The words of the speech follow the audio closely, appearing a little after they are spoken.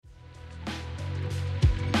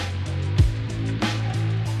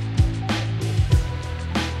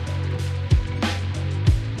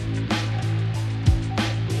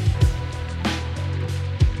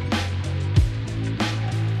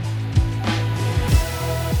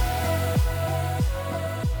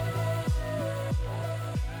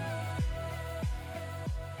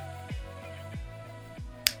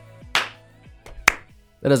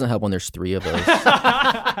That doesn't help when there's 3 of those.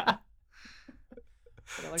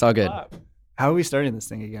 It's all good. How are we starting this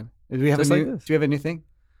thing again? Do we have Just a like new? this. Do we have a new thing?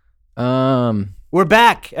 Um, We're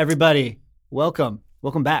back, everybody. Welcome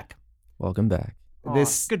back. welcome back. Aw,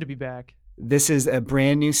 This good to be back. this is a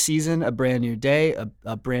brand new season, a brand new day,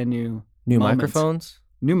 a brand new New moment. microphones,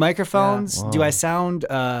 New microphones. Yeah. Do Wow. I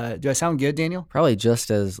sound good, Daniel? probably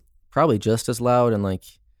just as loud and like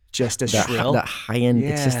Just as that, shrill. that high end.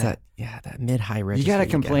 It's just Yeah. that mid high You register. gotta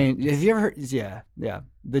complain. Have you ever heard? Yeah.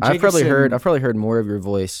 The I've probably Jacobson- heard more of your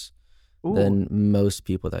voice Ooh. than most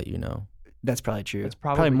people that you know. That's probably true. That's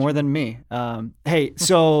probably more true. than me. Hey,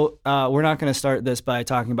 so we're not going to start this by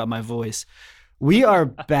talking about my voice. We are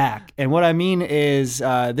back. And what I mean is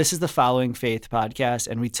this is the Following Faith podcast,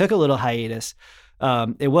 and we took a little hiatus.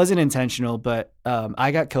 It wasn't intentional, but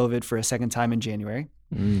I got COVID for a second time in January.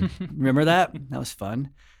 Remember that? That was fun.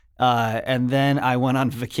 And then I went on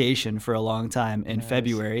vacation for a long time in Nice.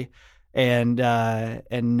 February. And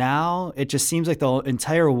now it just seems like the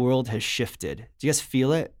entire world has shifted. Do you guys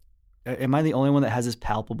feel it? Am I the only one that has this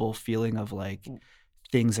palpable feeling of like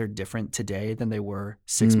things are different today than they were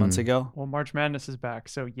 6 months ago? Well, March Madness is back,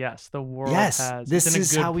 so yes, the world Yes, has. this it's in a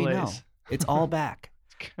is good how we know. place. It's all back.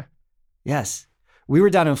 Yes. We were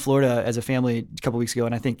down in Florida as a family a couple weeks ago,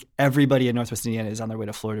 and I think everybody in Northwest Indiana is on their way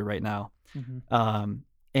to Florida right now. Mhm.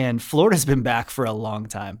 And Florida's been back for a long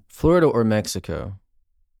time. Florida or Mexico.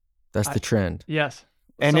 That's the trend. Yes,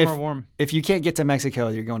 And summer warm. if you can't get to Mexico,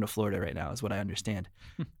 you're going to Florida right now, is what I understand.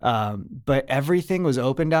 But everything was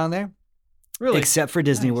open down there, Really? except for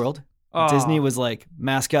Disney Nice. World. Aw, Disney was like,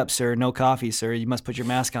 mask up, sir. No coffee, sir. You must put your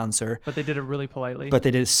mask on, sir. but they did it really politely. But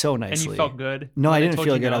they did it so and nicely. you felt good. No, when I they didn't told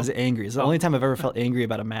feel you good. I no? was angry. It's the Oh. only time I've ever felt angry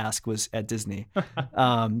about a mask was at Disney.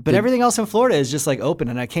 But everything else in Florida is just like open.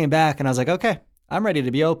 And I came back and I was like, okay, I'm ready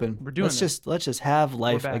to be open. We're doing let's just have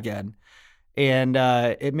life back. again. And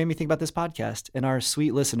it made me think about this podcast and our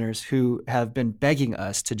sweet listeners who have been begging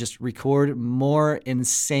us to just record more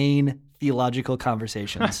insane theological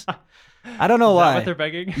conversations. I don't know Is that why. what they're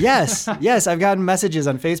begging? Yes. I've gotten messages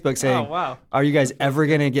on Facebook saying, Oh wow. are you guys ever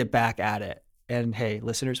going to get back at it? And hey,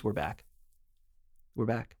 listeners, we're back. We're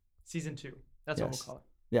back. Season 2. That's what Yes. we'll call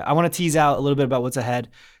it. Yeah, I want to tease out a little bit about what's ahead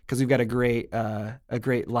because we've got a great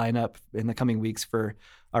lineup in the coming weeks for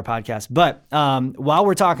our podcast. But while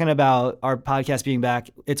we're talking about our podcast being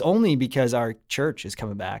back, it's only because our church is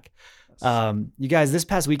coming back. You guys, this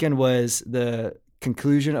past weekend was the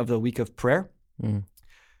conclusion of the week of prayer,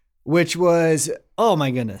 which was, oh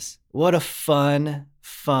my goodness, what a fun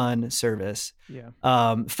service. Yeah.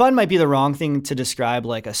 Fun might be the wrong thing to describe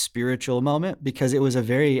like a spiritual moment because it was a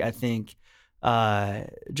very, I think,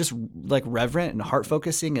 just like reverent and heart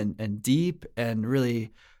focusing and deep and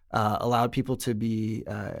really allowed people to be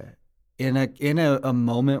in a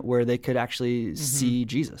moment where they could actually see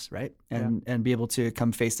Jesus, right? And be able to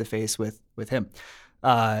come face to face with him.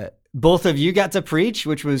 Both of you got to preach,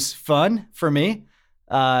 which was fun for me.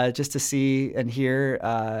 Just to see and hear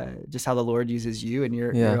just how the Lord uses you and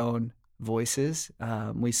your own voices.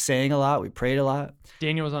 We sang a lot. We prayed a lot.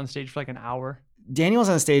 Daniel was on stage for like an hour. Daniel was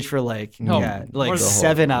on stage for like more than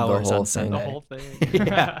 7 the hours whole on thing. The Sunday. whole thing.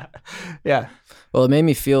 Yeah. Well, it made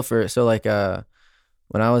me feel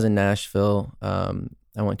when I was in Nashville,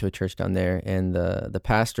 I went to a church down there, and the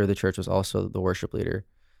pastor of the church was also the worship leader,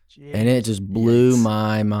 and it just blew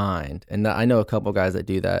my mind. And I know a couple guys that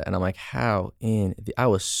do that, and I'm like, how I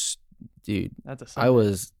was That's a I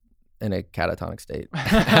was in a catatonic state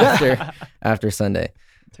after Sunday.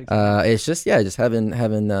 It's just having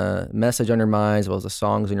a message on your mind as well as the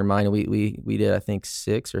songs in your mind. And we did I think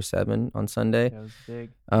 6 or 7 on Sunday. That was big.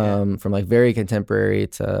 From like very contemporary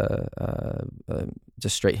to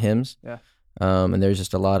just straight hymns. Yeah. And there's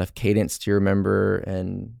just a lot of cadence to remember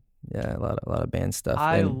and a lot of band stuff.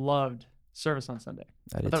 I and loved service on Sunday.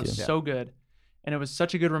 I did thought too. it was so good, and it was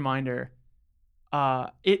such a good reminder.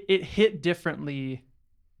 It hit differently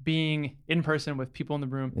being in person with people in the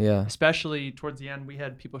room. Yeah. Especially towards the end, we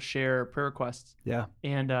had people share prayer requests. Yeah.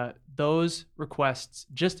 And those requests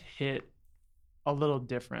just hit a little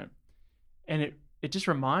different. And it just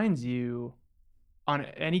reminds you on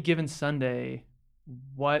any given Sunday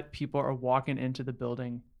what people are walking into the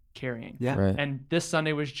building carrying. Yeah. Right. And this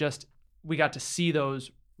Sunday was just, we got to see those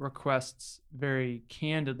requests very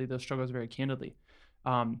candidly, those struggles very candidly.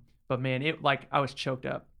 But man, I was choked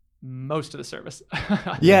up most of the service.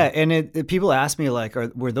 Yeah, and people ask me like,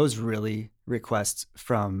 were those really requests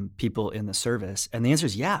from people in the service? And the answer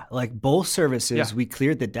is yeah. Like both services, we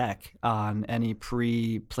cleared the deck on any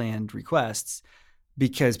pre-planned requests.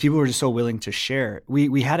 because people were just so willing to share.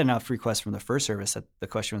 We had enough requests from the first service that the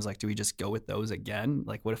question was like, do we just go with those again?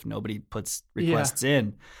 Like, what if nobody puts requests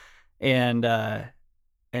in? And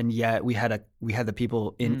yet we had the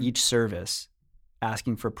people in each service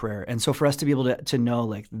asking for prayer. And so for us to be able to know,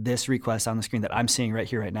 like, this request on the screen that I'm seeing right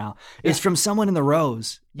here, right now, is from someone in the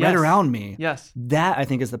rows right around me. Yes. That, I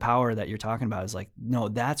think, is the power that you're talking about, is like, no,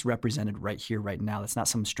 that's represented right here, right now. That's not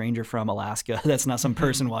some stranger from Alaska. That's not some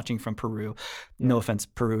person watching from Peru. No offense,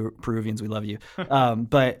 Peruvians, we love you.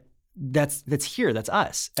 But that's here. That's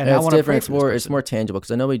us. And I want to pray for this person. It's more tangible,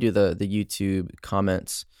 because I know we do the YouTube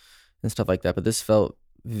comments and stuff like that, but this felt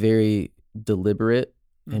very deliberate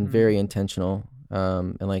and very intentional.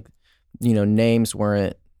 And like, you know, names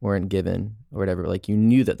weren't given or whatever. Like, you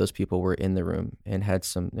knew that those people were in the room and had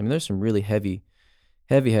some, I mean, there's some really heavy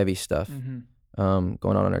stuff going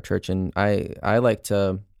on in our church. And I like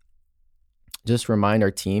to just remind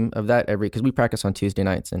our team of that because we practice on Tuesday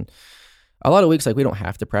nights, and a lot of weeks, like, we don't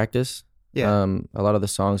have to practice. Yeah. A lot of the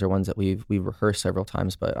songs are ones that we've rehearsed several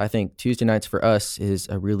times, but I think Tuesday nights for us is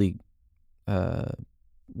a really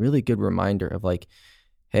good reminder of, like,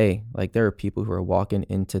 hey, like, there are people who are walking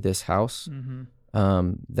into this house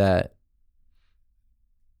that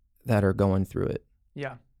are going through it.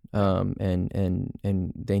 Yeah.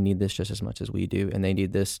 And they need this just as much as we do, and they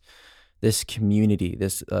need this community,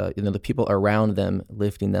 this the people around them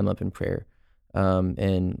lifting them up in prayer.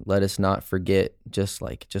 And let us not forget just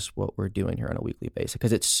what we're doing here on a weekly basis,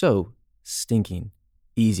 because it's so stinking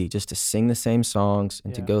easy just to sing the same songs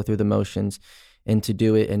and to go through the motions and to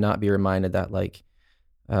do it and not be reminded that, like,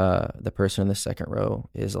 the person in the second row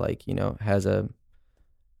is, like, you know, has I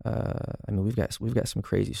mean, we've got some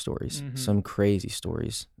crazy stories,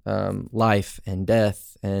 life and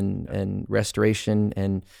death and restoration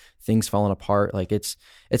and things falling apart. Like, it's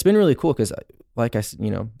been really cool, because, like,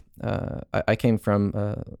 I came from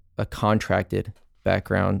a contracted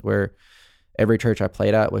background where every church I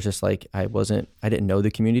played at was just like, I didn't know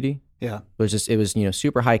the community. Yeah. It was, you know,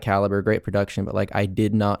 super high caliber, great production, but, like, I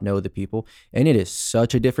did not know the people. And it is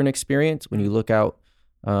such a different experience when you look out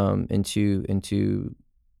into you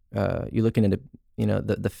looking into, you know,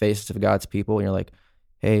 the faces of God's people, and you're like,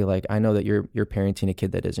 hey, like, I know that you're parenting a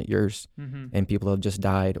kid that isn't yours, and people have just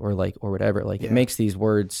died or whatever. Like, it makes these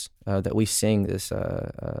words that we sing this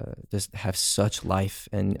just have such life,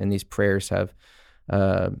 and these prayers have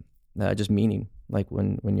just meaning, like,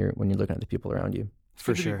 when you're looking at the people around you.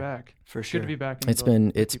 For sure. Good to be back. It's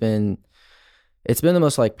been the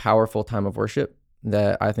most, like, powerful time of worship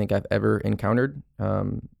that I think I've ever encountered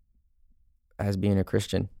as being a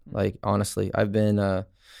Christian. Like, honestly, I've been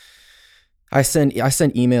I send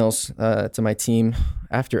emails to my team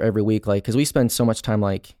after every week, like, because we spend so much time,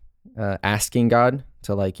 like, asking God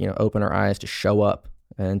to, like, you know, open our eyes, to show up,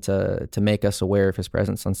 and to make us aware of His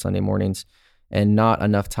presence on Sunday mornings, and not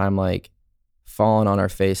enough time, like, falling on our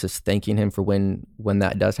faces thanking Him for when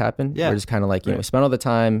that does happen. We're just kind of like, you know, we spend all the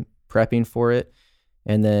time prepping for it,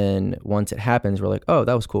 and then once it happens, we're like, oh,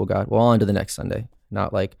 that was cool, God, well, on to the next Sunday.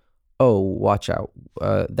 Not like, oh, watch out,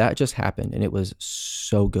 that just happened and it was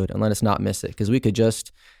so good, and let us not miss it, because we could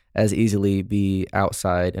just as easily be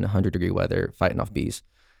outside in 100-degree weather fighting off bees,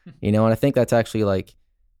 you know. And I think that's actually, like,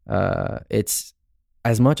 it's,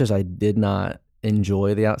 as much as I did not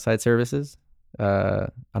enjoy the outside services, I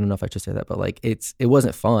don't know if I should say that, but, like, it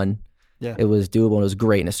wasn't fun. Yeah, it was doable and it was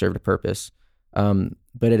great and it served a purpose.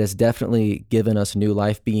 But it has definitely given us new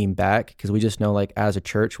life being back, because we just know, like, as a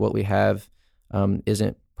church, what we have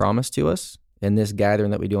isn't promised to us, and this gathering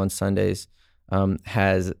that we do on Sundays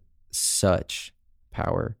has such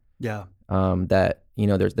power. Yeah. That, you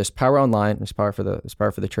know, there's power online, there's power for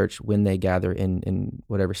the church when they gather in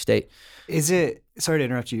whatever state. Is it, sorry to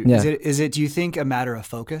interrupt you. Yeah. Is it do you think a matter of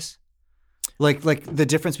focus? Like the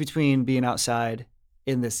difference between being outside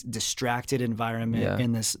in this distracted environment,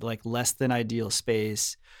 in this, like, less than ideal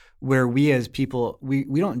space, where we as people, we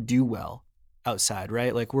don't do well outside,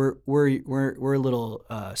 right? Like, we're little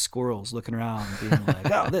squirrels looking around, being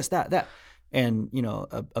like, oh, this, that, and, you know,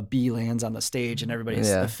 a bee lands on the stage and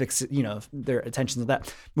everybody's you know, their attention to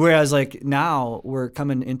that. Whereas, like, now we're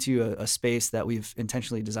coming into a space that we've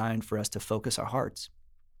intentionally designed for us to focus our hearts.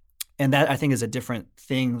 And that, I think, is a different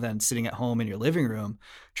thing than sitting at home in your living room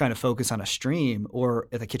trying to focus on a stream, or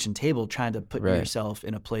at the kitchen table trying to put yourself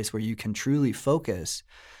in a place where you can truly focus.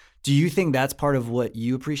 Do you think that's part of what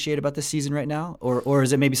you appreciate about this season right now, or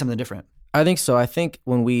is it maybe something different? I think so. I think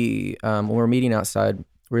when we're meeting outside,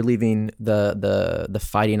 we're leaving the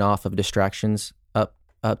fighting off of distractions up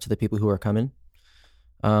to the people who are coming,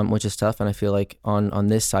 which is tough. And I feel like on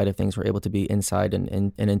this side of things, we're able to be inside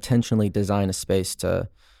and intentionally design a space to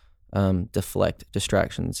deflect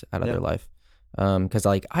distractions out of their life. Because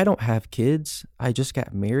like I don't have kids, I just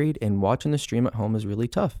got married, and watching the stream at home is really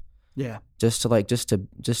tough. Yeah. Just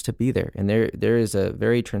to be there, and there is a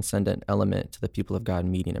very transcendent element to the people of God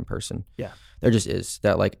meeting in person. Yeah. There just is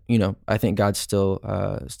that, like, you know, I think God's still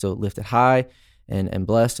lifted high and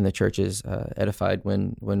blessed, and the church is edified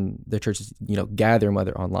when the church is, you know, gathering,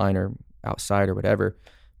 whether online or outside or whatever.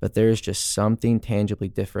 But there's just something tangibly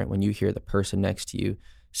different when you hear the person next to you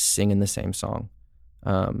singing the same song,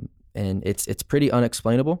 and it's pretty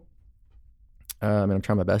unexplainable. And I'm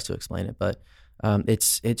trying my best to explain it, but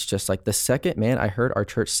it's just like the second, man, I heard our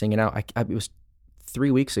church singing out. It was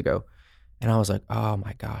 3 weeks ago, and I was like, oh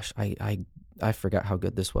my gosh, I forgot how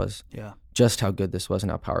good this was. Yeah. Just how good this was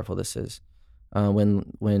and how powerful this is.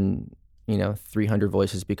 When you know 300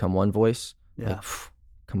 voices become one voice. Yeah. Like,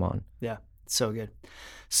 come on. Yeah. So good.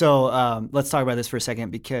 So let's talk about this for a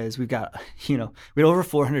second, because we've got, you know, we had over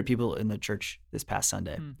 400 people in the church this past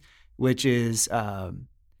Sunday, which is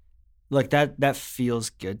like that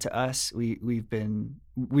feels good to us. We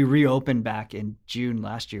reopened back in June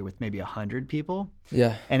last year with maybe 100 people.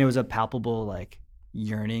 Yeah. And it was a palpable like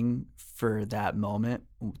yearning for that moment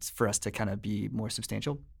for us to kind of be more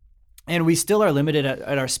substantial. And we still are limited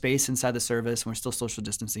at our space inside the service, and we're still social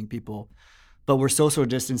distancing people, but we're social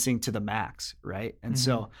distancing to the max, right? And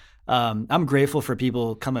so I'm grateful for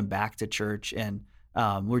people coming back to church, and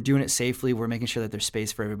we're doing it safely. We're making sure that there's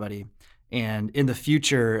space for everybody. And in the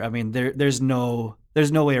future, I mean, there's no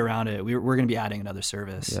way around it. We're going to be adding another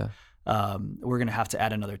service. Yeah. We're going to have to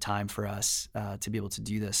add another time for us to be able to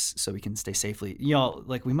do this so we can stay safely. You know,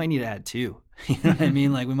 like we might need to add 2. You know what I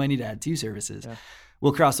mean? Like we might need to add 2 services. Yeah.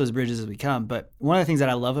 We'll cross those bridges as we come. But one of the things that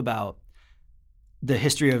I love about the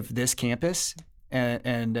history of this campus,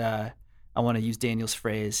 and I want to use Daniel's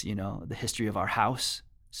phrase, you know, the history of our house,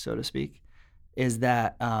 so to speak, is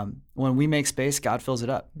that when we make space, God fills it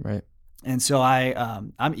up. Right. And so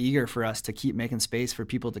I'm eager for us to keep making space for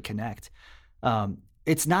people to connect.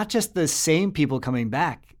 It's not just the same people coming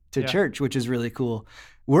back to church, which is really cool.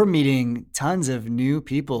 We're meeting tons of new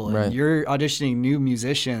people, and right. You're auditioning new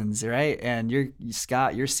musicians, right? And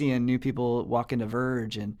Scott, you're seeing new people walk into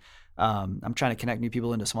Verge, and I'm trying to connect new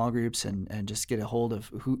people into small groups and just get a hold of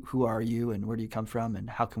who are you and where do you come from and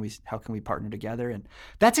how can we partner together. And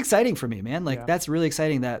that's exciting for me, man. Like that's really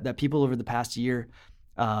exciting that people over the past year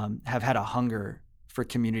have had a hunger for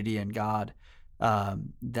community and God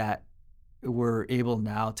that we're able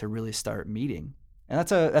now to really start meeting. And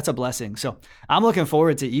that's a blessing. So I'm looking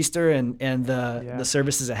forward to Easter and the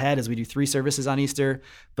services ahead as we do 3 services on Easter.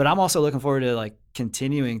 But I'm also looking forward to like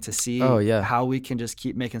continuing to see how we can just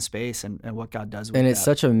keep making space and what God does with it. And it's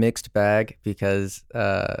such a mixed bag because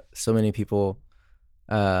so many people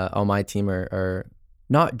on my team are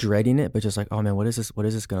not dreading it, but just like, oh man, what is this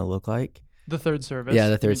going to look like? The third service. Yeah,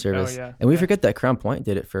 the third service. Oh, yeah. And we forget that Crown Point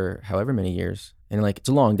did it for however many years. And like, it's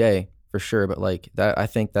a long day. For sure, but like that, I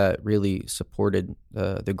think that really supported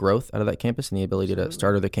the growth out of that campus and the ability to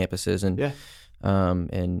start other campuses and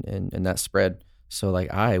that spread. So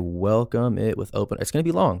like I welcome it with open. It's gonna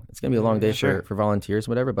be long. It's gonna be a long day for volunteers,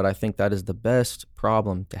 whatever. But I think that is the best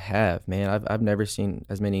problem to have, man. I've never seen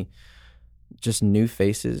as many just new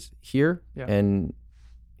faces here, and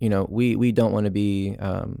you know we don't want to be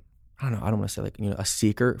I don't want to say like a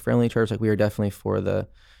seeker friendly church. Like we are definitely for the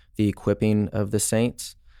equipping of the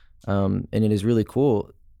saints. And it is really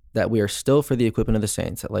cool that we are still for the equipment of the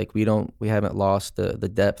saints. That like we haven't lost the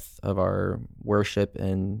depth of our worship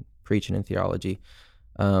and preaching and theology,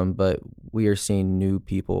 but we are seeing new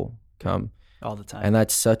people come all the time. And I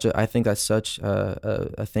think that's such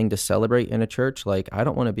a thing to celebrate in a church. Like I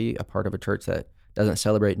don't want to be a part of a church that doesn't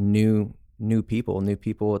celebrate new people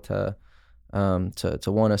to want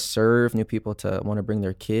to serve, new people to want to bring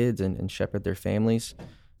their kids and shepherd their families.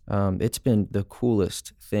 It's been the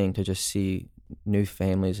coolest thing to just see new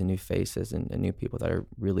families and new faces and new people that are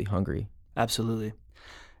really hungry. Absolutely.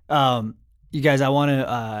 You guys, I want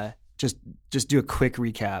to just do a quick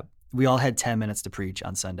recap. We all had 10 minutes to preach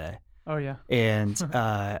on Sunday. Oh yeah. And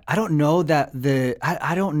I don't know that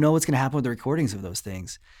I don't know what's going to happen with the recordings of those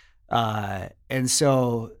things. And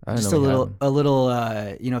so just a little,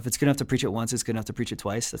 if it's good enough to preach it once, it's good enough to preach it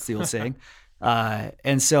twice. That's the old saying.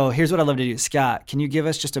 And so here's what I'd love to do. Scott, can you give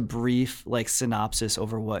us just a brief synopsis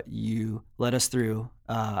over what you led us through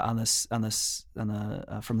from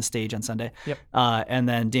the stage on Sunday? Yep. And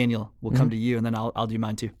then Daniel, we'll come to you, and then I'll do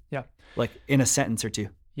mine too. Yeah. Like in a sentence or two.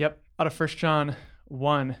 Yep. Out of 1 John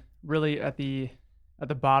 1, really at the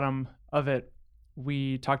bottom of it,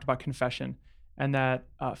 we talked about confession. And that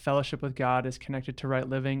fellowship with God is connected to right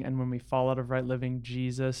living. And when we fall out of right living,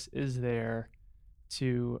 Jesus is there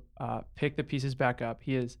to pick the pieces back up.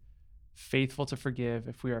 He is faithful to forgive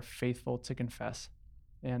if we are faithful to confess.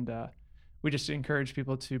 And we just encourage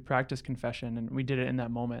people to practice confession, and we did it in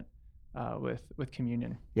that moment with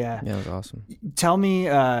communion. Yeah. Yeah, it was awesome. Tell me,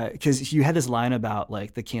 because you had this line about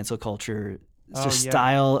like the cancel culture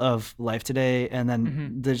style of life today, and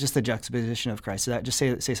then just the juxtaposition of Christ. So that, just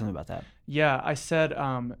say something about that. Yeah, I said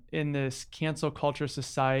in this cancel culture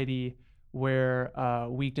society where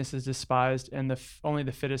weakness is despised and only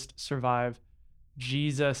the fittest survive,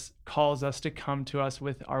 Jesus calls us to come to us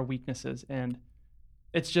with our weaknesses. And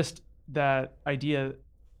it's just that idea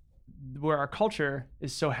where our culture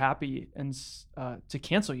is so happy and to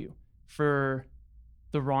cancel you for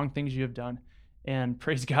the wrong things you have done. And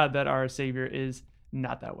praise God that our Savior is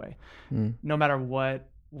not that way. No matter what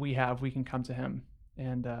we have, we can come to him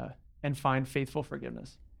and find faithful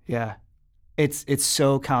forgiveness. Yeah. It's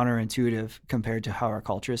so counterintuitive compared to how our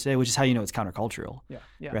culture is today, which is how you know it's countercultural.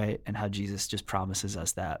 Yeah. Right. And how Jesus just promises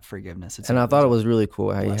us that forgiveness. And I thought it was really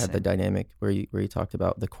cool how you had the dynamic where you talked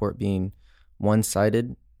about the court being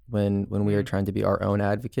one-sided when we are trying to be our own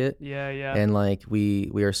advocate. Yeah. And like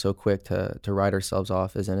we are so quick to write ourselves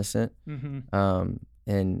off as innocent. And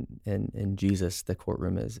in Jesus, the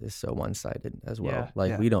courtroom is so one-sided as well.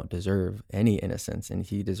 We don't deserve any innocence, and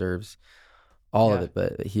he deserves all of it,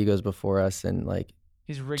 but he goes before us and like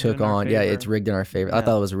he's rigged took in our on. favor. Yeah, it's rigged in our favor. I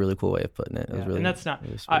thought it was a really cool way of putting it. It was really, and that's not.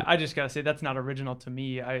 Really I just gotta say that's not original to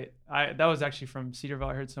me. I that was actually from Cedarville.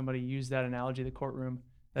 I heard somebody use that analogy, the courtroom,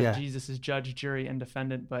 that Jesus is judge, jury, and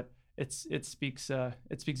defendant, but it speaks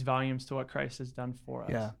volumes to what Christ has done for us.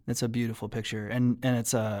 Yeah, it's a beautiful picture, and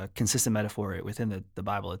it's a consistent metaphor within the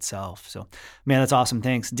Bible itself. So, man, that's awesome.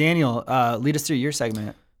 Thanks, Daniel. Lead us through your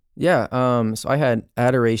segment. Yeah. So I had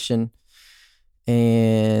adoration,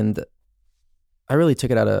 and I really took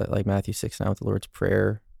it out of like Matthew 6:9 with the Lord's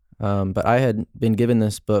Prayer. But I had been given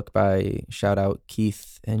this book by, shout out,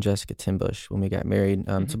 Keith and Jessica Timbush when we got married.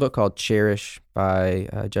 It's a book called Cherish by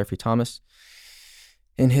Jeffrey Thomas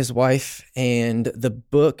and his wife. And the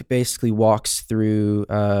book basically walks through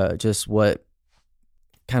just what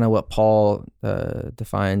Paul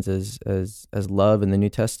defines as love in the New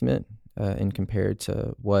Testament and compared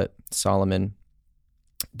to what Solomon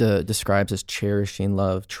describes as cherishing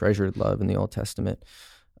love, treasured love in the Old Testament.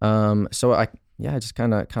 So I just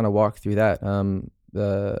kind of walk through that,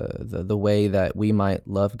 the way that we might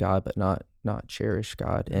love God but not cherish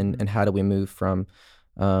God, and how do we move from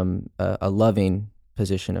a loving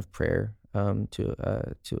position of prayer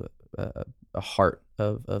to a heart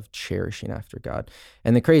of cherishing after God.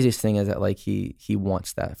 And the craziest thing is that like he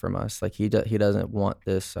wants that from us. Like he doesn't want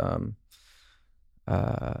this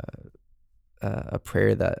a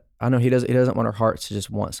prayer that I know he doesn't want our hearts to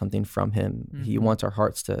just want something from him. He wants our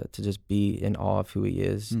hearts to just be in awe of who he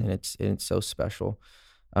is, and it's so special.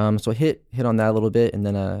 So I hit on that a little bit, and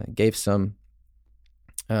then gave some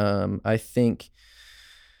I think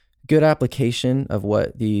good application of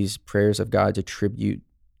what these prayers of God's attribute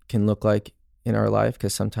can look like in our life,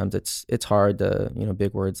 because sometimes it's hard to,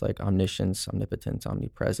 big words like omniscience, omnipotence,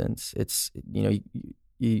 omnipresence. It's,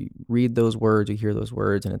 you read those words, you hear those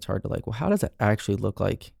words, and it's hard to like, well, how does that actually look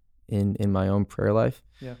like in my own prayer life?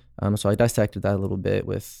 Yeah. So I dissected that a little bit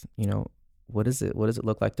with, what does it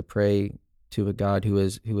look like to pray to a God who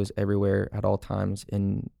is everywhere at all times,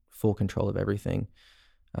 in full control of everything.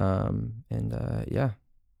 And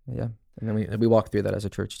then we walked through that as a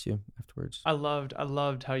church too afterwards. I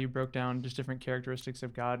loved how you broke down just different characteristics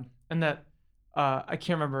of God, and that I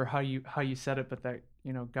can't remember how you said it, but that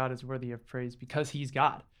God is worthy of praise because he's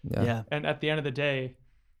God. Yeah. And at the end of the day,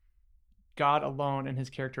 God alone and his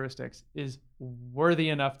characteristics is worthy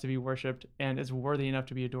enough to be worshipped and is worthy enough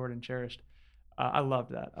to be adored and cherished. I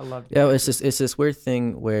loved that. Yeah, it's this weird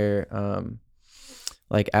thing where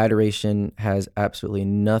like adoration has absolutely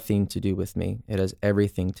nothing to do with me. It has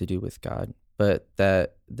everything to do with God. But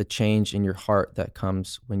that the change in your heart that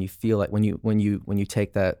comes when you feel like when you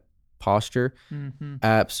take that posture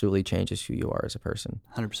absolutely changes who you are as a person.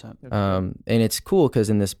 100%. And it's cool because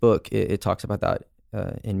in this book it talks about that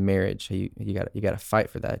in marriage. You got to fight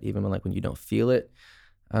for that, even when you don't feel it.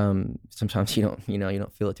 Sometimes you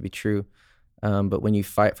don't feel it to be true. But when you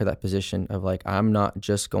fight for that position of like, I'm not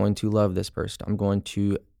just going to love this person, I'm going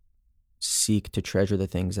to seek to treasure the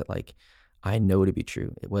things that like I know to be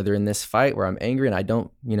true. Whether in this fight where I'm angry and I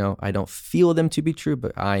don't feel them to be true,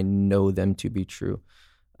 but I know them to be true.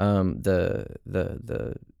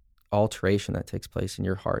 The alteration that takes place in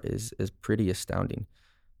your heart is pretty astounding.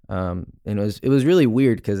 And it was really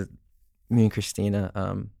weird because me and Christina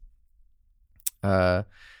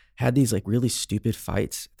had these like really stupid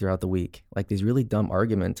fights throughout the week, like these really dumb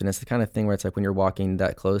arguments. And it's the kind of thing where it's like when you're walking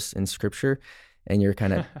that close in scripture and you're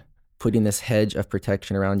kind of putting this hedge of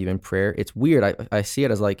protection around you in prayer. It's weird. I see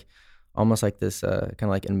it as like almost like this kind of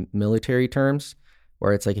like in military terms,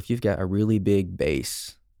 where it's like if you've got a really big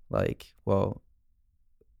base, like, well,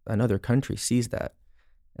 another country sees that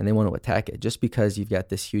and they want to attack it just because you've got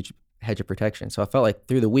this huge hedge of protection. So I felt like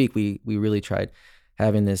through the week, we really tried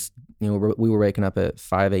having this, we were waking up at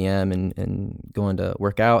 5 a.m. and going to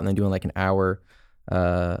work out and then doing like an hour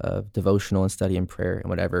of devotional and study and prayer and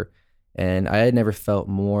whatever. And I had never felt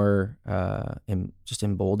more just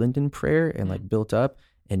emboldened in prayer and like built up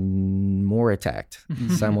and more attacked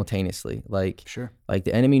simultaneously. Like, Sure. Like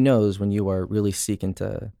the enemy knows when you are really seeking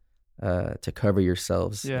to cover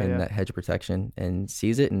yourselves in that hedge of protection, and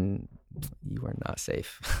sees it, and you are not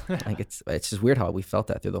safe. Like it's just weird how we felt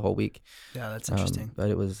that through the whole week. Yeah, that's interesting. But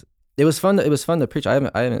it was fun. It was fun to preach. I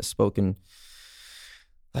haven't spoken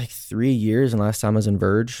like 3 years, and last time I was in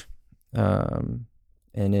Verge, and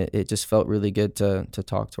it just felt really good to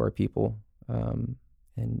talk to our people.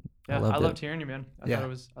 And I loved hearing you, man. I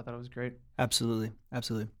thought it was great. Absolutely.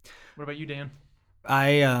 What about you, Dan?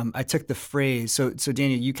 I took the phrase. So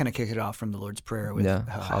Daniel, you kind of kicked it off from the Lord's Prayer with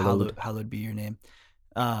hallowed be your name,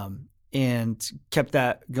 and kept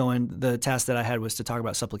that going. The task that I had was to talk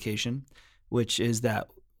about supplication, which is that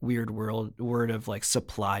weird word of like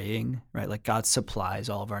supplying, right? Like God supplies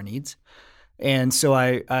all of our needs. And so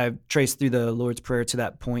I traced through the Lord's Prayer to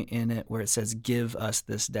that point in it where it says, "Give us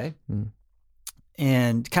this day."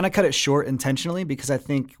 And kind of cut it short intentionally because I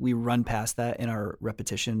think we run past that in our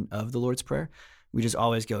repetition of the Lord's Prayer. We just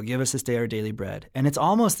always go, "Give us this day our daily bread." And it's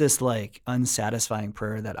almost this like unsatisfying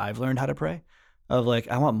prayer that I've learned how to pray of like,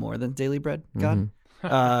 I want more than daily bread, God.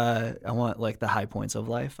 I want like the high points of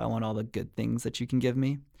life. I want all the good things that you can give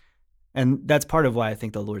me. And that's part of why I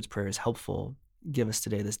think the Lord's Prayer is helpful. Give us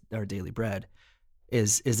today our daily bread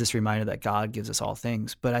is this reminder that God gives us all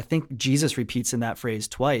things. But I think Jesus repeats in that phrase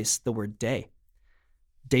twice the word day.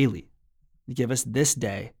 Daily. Give us this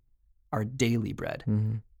day our daily bread.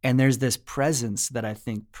 And there's this presence that I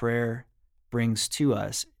think prayer brings to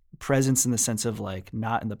us. Presence in the sense of like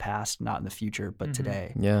not in the past, not in the future, but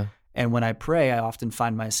today. Yeah. And when I pray, I often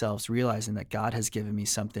find myself realizing that God has given me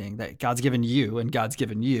something that God's given you and God's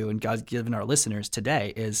given you and God's given our listeners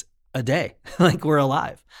today is a day. Like we're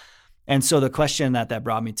alive. And so the question that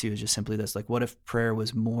brought me to is just simply this, like, what if prayer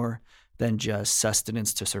was more than just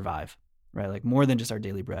sustenance to survive, right? Like more than just our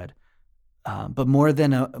daily bread, but more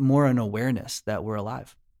an awareness that we're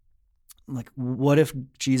alive. Like, what if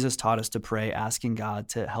Jesus taught us to pray, asking God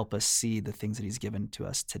to help us see the things that he's given to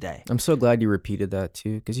us today? I'm so glad you repeated that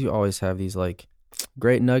too, because you always have these like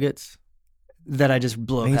great nuggets that I just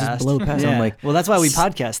blow past. Yeah. I'm like, well, that's why we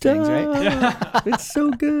podcast things, right? Yeah. It's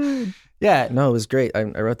so good. Yeah. No, it was great. I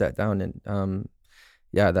wrote that down, and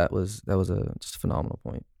that was just a phenomenal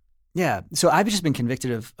point. Yeah. So I've just been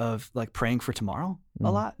convicted of like praying for tomorrow a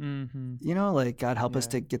lot. You know, like God help us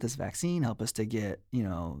to get this vaccine, help us to get,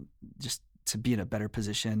 just to be in a better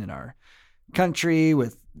position in our country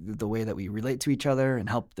with the way that we relate to each other, and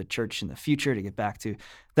help the church in the future to get back to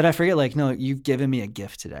that. I forget, like, no, you've given me a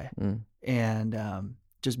gift today. And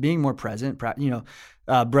just being more present.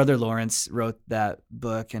 Brother Lawrence wrote that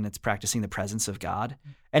book, and it's Practicing the Presence of God.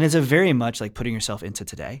 And it's a very much like putting yourself into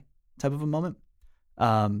today type of a moment.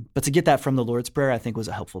 But to get that from the Lord's Prayer, I think was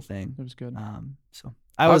a helpful thing. It was good. So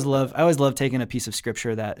I always love taking a piece of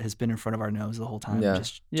scripture that has been in front of our nose the whole time, and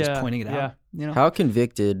just pointing it out. How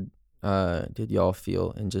convicted did y'all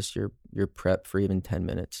feel in just your prep for even 10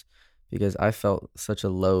 minutes? Because I felt such a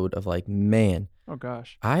load of like, man, oh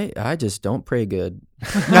gosh, I just don't pray good.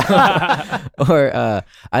 Or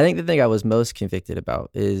I think the thing I was most convicted about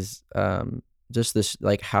is just this,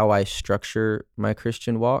 like how I structure my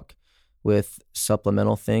Christian walk with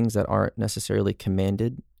supplemental things that aren't necessarily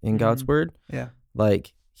commanded in God's word. Yeah.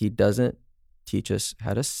 Like he doesn't teach us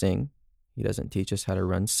how to sing. He doesn't teach us how to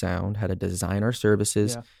run sound, how to design our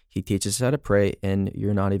services. Yeah. He teaches us how to pray, and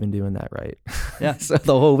you're not even doing that right. Yeah. So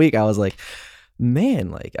the whole week I was like,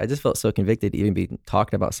 man, like I just felt so convicted to even be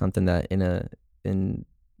talking about something that in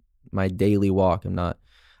my daily walk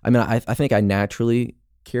I think I naturally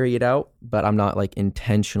carry it out, but I'm not like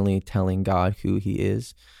intentionally telling God who he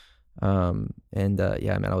is. I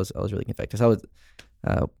was really convicted. So I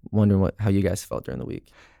was wondering how you guys felt during the week.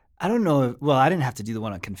 I don't know. Well, I didn't have to do the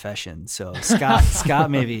one on confession. So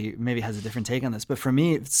Scott maybe has a different take on this. But for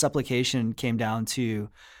me, supplication came down to,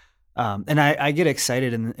 and I get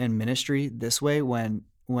excited in ministry this way when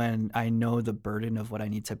I know the burden of what I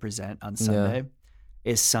need to present on Sunday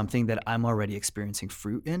is something that I'm already experiencing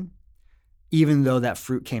fruit in. even though that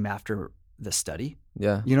fruit came after the study.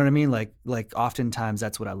 Yeah. You know what I mean? Like oftentimes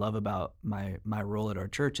that's what I love about my role at our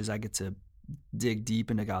church is I get to dig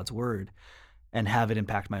deep into God's word and have it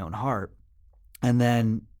impact my own heart. And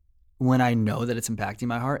then when I know that it's impacting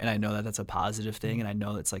my heart and I know that that's a positive thing and I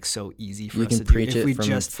know it's like so easy for You us can to do preach if we it from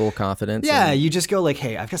just full confidence. yeah, and- you just go like,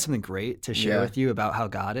 hey, I've got something great to share Yeah. with you about how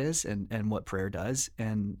God is and what prayer does.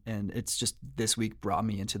 And it's just this week brought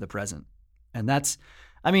me into the present. And that's,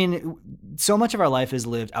 I mean, so much of our life is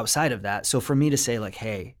lived outside of that. So for me to say like,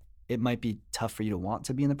 hey, it might be tough for you to want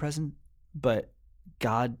to be in the present, but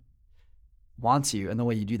God wants you. And the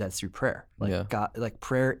way you do that is through prayer. Like Yeah. God, like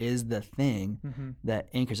prayer is the thing Mm-hmm. that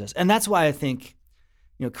anchors us. And that's why I think,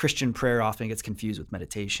 you know, Christian prayer often gets confused with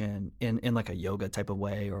meditation in like a yoga type of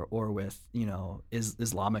way or with, you know,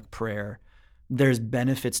 Islamic prayer. There's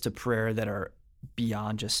benefits to prayer that are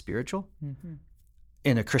beyond just spiritual Mm-hmm.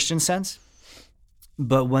 in a Christian sense.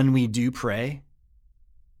 But when we do pray,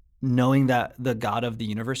 knowing that the God of the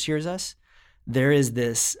universe hears us, there is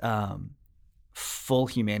this full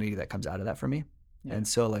humanity that comes out of that for me. Yeah. And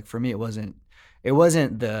so like for me, it wasn't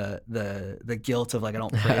the guilt of like I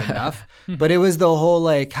don't pray enough, but it was the whole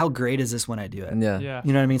like how great is this when I do it? Yeah. Yeah.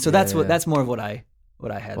 You know what I mean? So Yeah, that's yeah. that's more of what I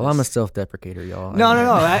had. Well, I'm a self-deprecator, y'all. No.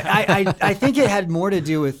 I think it had more to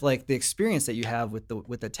do with like the experience that you have with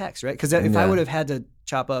the text, right? Because if I Yeah. would have had to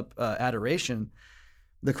chop up adoration,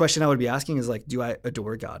 the question I would be asking is like, do I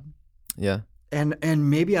adore God? Yeah. And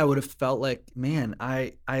maybe I would have felt like, man,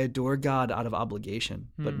 I adore God out of obligation,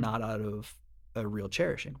 but Hmm. not out of a real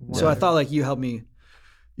cherishing. Wow. So I thought like you helped me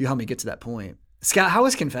get to that point. Scott, how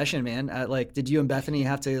was confession, man? Like, did you and Bethany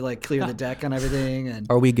have to like clear the deck on everything? And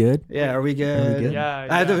Are we good? yeah, are we good? good? Yeah.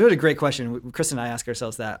 I had a great question. Chris and I ask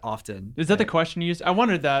ourselves that often. Is that the question you used? I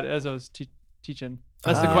wondered that as I was teaching.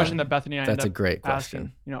 That's the question that Bethany and I That's a ended up great asking.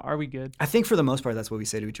 question. You know, are we good? I think for the most part, that's what we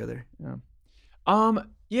say to each other.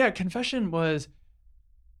 Yeah, confession was.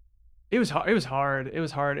 It was hard. It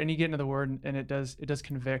was hard. And you get into the word, and it does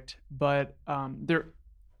convict. But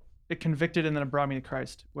it convicted, and then it brought me to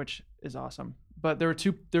Christ, which is awesome. But there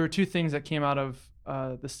were two things that came out of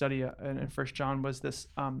the study in 1 John was this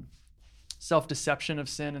self-deception of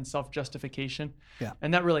sin and self-justification. Yeah.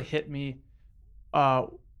 And that really hit me.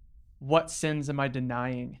 What sins am I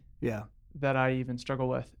denying Yeah. that I even struggle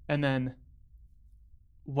with? And then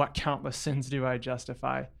what countless sins do I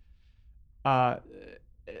justify?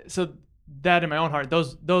 So that in my own heart,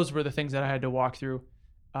 those were the things that I had to walk through.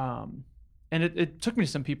 And it took me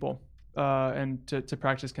to some people and to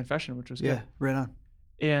practice confession, which was good. Yeah. Right on.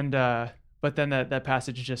 And but then that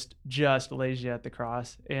passage just lays you at the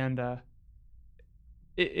cross. And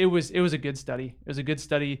it was a good study. It was a good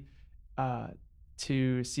study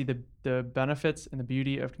to see the benefits and the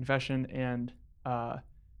beauty of confession and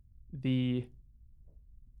the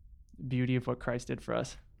beauty of what Christ did for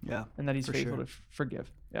us, Yeah. and that He's For faithful sure. to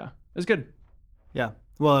forgive. Yeah, it was good. Yeah.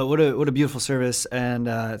 Well, what a beautiful service, and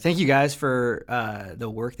thank you guys for the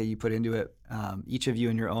work that you put into it. Each of you,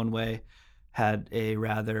 in your own way, had a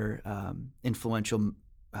rather influential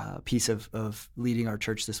piece of leading our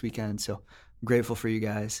church this weekend. So I'm grateful for you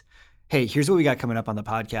guys. Hey, here's what we got coming up on the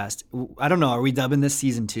podcast. I don't know. Are we dubbing this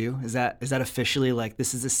season 2? Is that officially like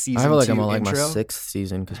this is a season 2 I feel like I'm intro? on like my 6th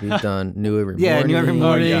season because we've done New Every Yeah, Morning. New Every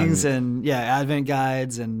Mornings and and Advent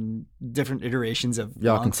guides and different iterations of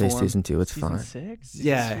y'all long can say form. season 2. It's Season fine. 6.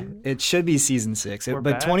 Yeah, it should be season 6, We're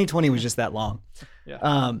but back. 2020 was just that long.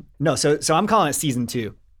 Yeah. No, so I'm calling it season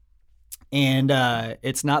 2, and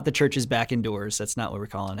it's not the church is back indoors. That's not what we're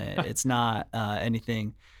calling it. It's not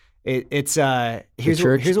anything. It's The here's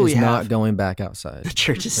church what we is have. not going back outside. The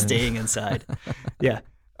church is staying inside. Yeah.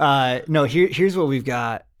 No, here's what we've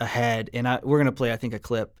got ahead, and we're gonna play I think a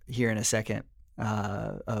clip here in a second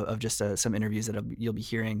of just some interviews that you'll be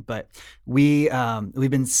hearing. But we've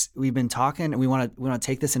been talking, and we want to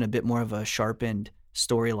take this in a bit more of a sharpened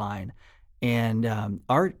storyline. And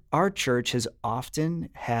our church has often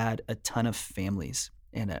had a ton of families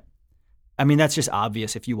in it. I mean, that's just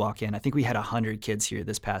obvious if you walk in. I think we had 100 kids here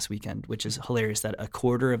this past weekend, which is hilarious that a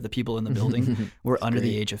quarter of the people in the building were under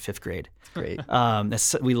the age of 5th grade. Great.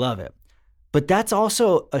 We love it. But that's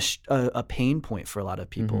also a pain point for a lot of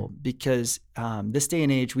people because this day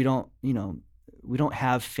and age, we don't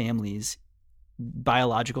have families,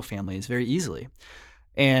 biological families, very easily.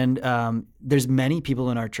 And there's many people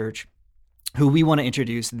in our church who we want to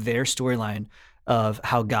introduce their storyline of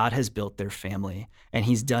how God has built their family. And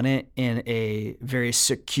He's done it in a very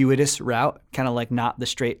circuitous route, kind of like not the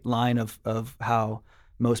straight line of how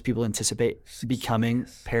most people anticipate becoming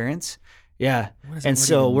parents. Yeah. And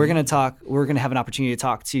so we're going to have an opportunity to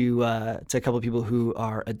talk to a couple of people who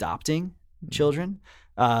are adopting children.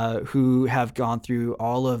 who have gone through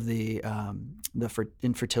all of the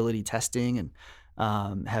infertility testing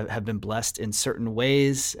and have been blessed in certain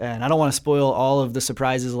ways. And I don't want to spoil all of the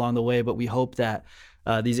surprises along the way, but we hope that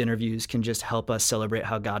these interviews can just help us celebrate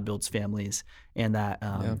how God builds families, and that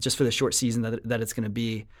just for the short season that it's going to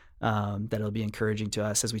be, that it'll be encouraging to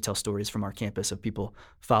us as we tell stories from our campus of people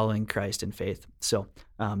following Christ in faith. So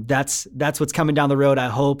that's what's coming down the road. I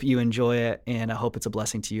hope you enjoy it, and I hope it's a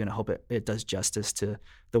blessing to you, and I hope it does justice to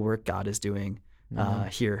the work God is doing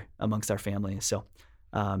here amongst our family. So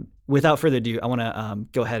without further ado, I want to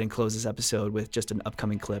go ahead and close this episode with just an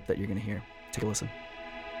upcoming clip that you're going to hear. Take a listen.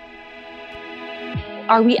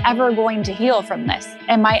 Are we ever going to heal from this?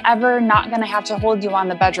 Am I ever not going to have to hold you on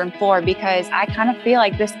the bedroom floor? Because I kind of feel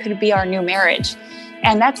like this could be our new marriage.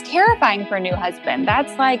 And that's terrifying for a new husband.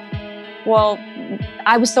 That's like, well,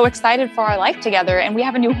 I was so excited for our life together, and we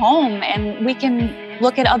have a new home, and we can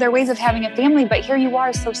look at other ways of having a family. But here you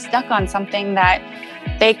are, so stuck on something that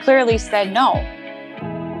they clearly said no.